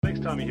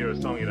next time you hear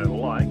a song you don't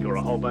like or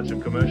a whole bunch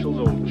of commercials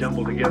all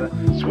jumbled together,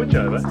 switch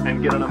over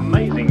and get an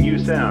amazing new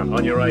sound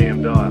on your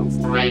AM dial.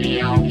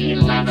 Radio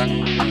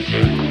 11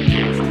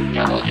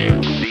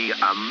 2UW.